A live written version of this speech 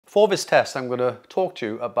For this test, I'm going to talk to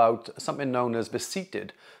you about something known as the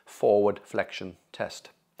seated forward flexion test.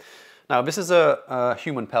 Now, this is a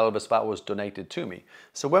human pelvis that was donated to me.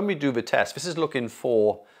 So when we do the test, this is looking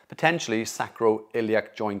for potentially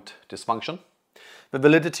sacroiliac joint dysfunction. The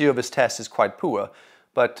validity of this test is quite poor,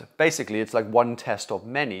 but basically it's like one test of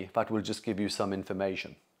many that will just give you some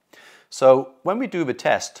information. So when we do the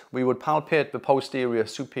test, we would palpate the posterior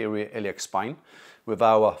superior iliac spine with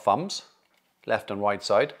our thumbs, left and right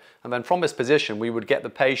side, and then from this position we would get the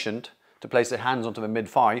patient to place their hands onto the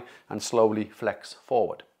mid-thigh and slowly flex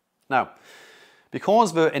forward. Now,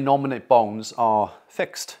 because the innominate bones are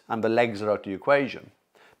fixed and the legs are out of the equation,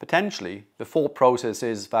 potentially the thought process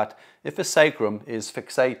is that if the sacrum is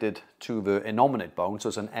fixated to the innominate bone, so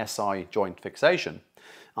it's an SI joint fixation,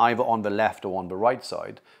 either on the left or on the right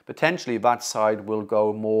side, potentially that side will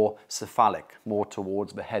go more cephalic, more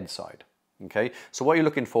towards the head side. Okay, so what you're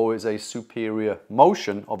looking for is a superior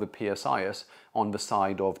motion of the PSIS on the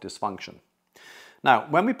side of dysfunction. Now,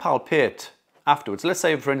 when we palpate afterwards, let's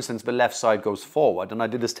say for instance the left side goes forward, and I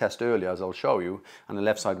did this test earlier as I'll show you, and the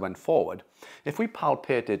left side went forward. If we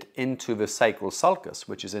palpate it into the sacral sulcus,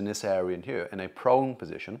 which is in this area in here, in a prone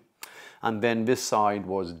position, and then this side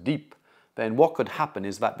was deep, then what could happen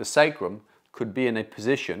is that the sacrum could be in a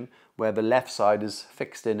position where the left side is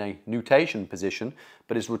fixed in a nutation position,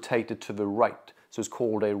 but is rotated to the right. So it's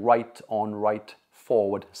called a right on right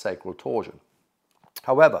forward sacral torsion.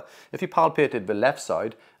 However, if you palpated the left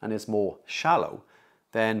side and it's more shallow,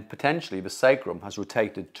 then potentially the sacrum has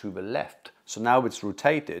rotated to the left. So now it's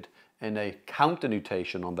rotated in a counter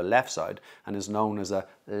nutation on the left side and is known as a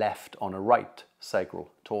left on a right sacral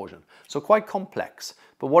torsion. So quite complex,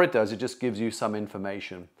 but what it does, it just gives you some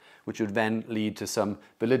information which would then lead to some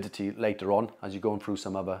validity later on as you're going through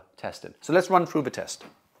some other testing. So let's run through the test.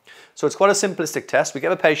 So it's quite a simplistic test. We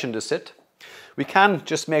get a patient to sit. We can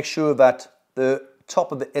just make sure that the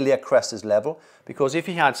top of the iliac crest is level, because if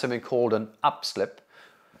he had something called an upslip,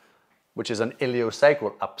 which is an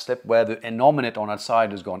iliosacral upslip, where the innominate on that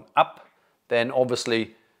side has gone up, then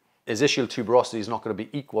obviously his ischial tuberosity is not going to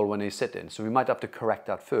be equal when he's sitting. So we might have to correct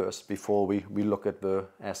that first before we look at the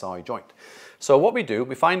SI joint. So what we do,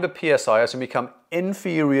 we find the PSIS and we come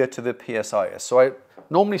inferior to the PSIS. So I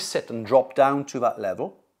normally sit and drop down to that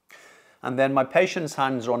level. And then my patient's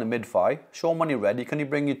hands are on the mid-thigh. Sean, when you're ready, can you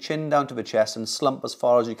bring your chin down to the chest and slump as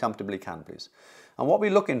far as you comfortably can, please? And what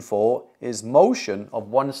we're looking for is motion of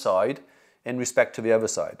one side in respect to the other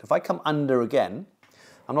side. If I come under again,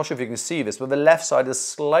 I'm not sure if you can see this, but the left side has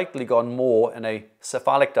slightly gone more in a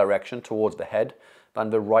cephalic direction towards the head than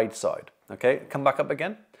the right side. Okay, come back up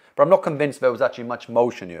again. But I'm not convinced there was actually much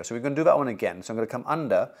motion here. So we're going to do that one again. So I'm going to come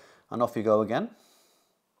under and off you go again.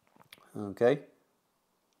 Okay.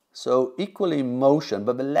 So equally motion,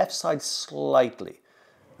 but the left side slightly.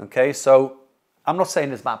 Okay, so I'm not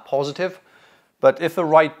saying it's that positive, but if the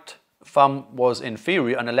right thumb was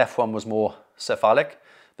inferior and the left one was more cephalic,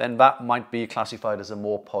 then that might be classified as a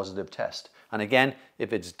more positive test. And again,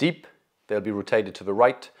 if it's deep, they'll be rotated to the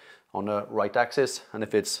right on the right axis, and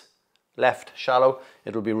if it's left shallow,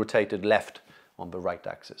 it will be rotated left on the right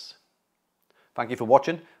axis. Thank you for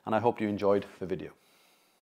watching, and I hope you enjoyed the video.